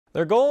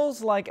Their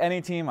goals, like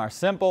any team, are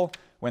simple: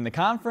 win the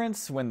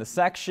conference, win the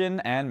section,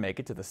 and make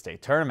it to the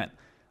state tournament.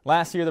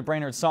 Last year, the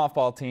Brainerd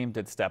softball team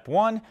did step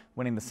one,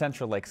 winning the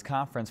Central Lakes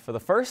Conference for the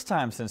first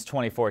time since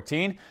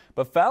 2014,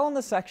 but fell in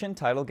the section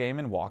title game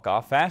in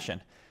walk-off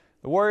fashion.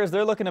 The Warriors,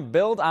 they're looking to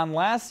build on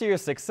last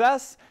year's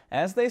success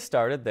as they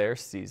started their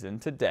season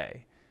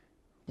today.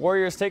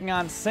 Warriors taking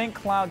on St.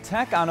 Cloud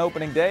Tech on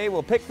opening day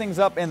will pick things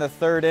up in the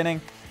third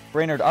inning.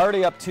 Brainerd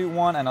already up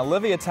 2-1, and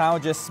Olivia Tao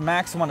just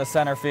smacks one to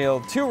center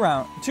field. Two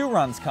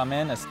runs come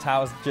in as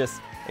Tao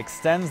just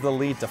extends the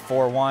lead to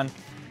 4-1.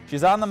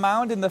 She's on the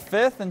mound in the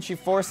fifth, and she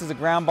forces a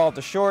ground ball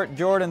to short.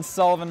 Jordan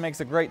Sullivan makes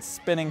a great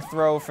spinning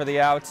throw for the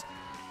out.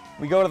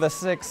 We go to the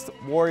sixth,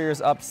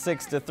 Warriors up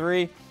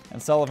 6-3,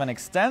 and Sullivan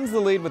extends the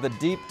lead with a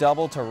deep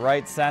double to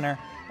right center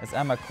as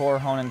Emma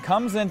Korhonen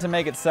comes in to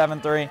make it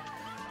 7-3.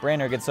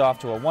 Brainerd gets off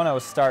to a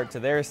 1-0 start to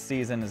their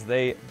season as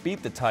they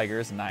beat the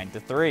Tigers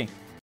 9-3.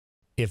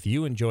 If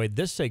you enjoyed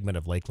this segment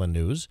of Lakeland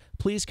News,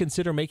 please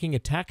consider making a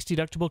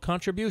tax-deductible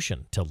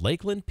contribution to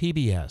Lakeland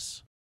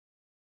PBS.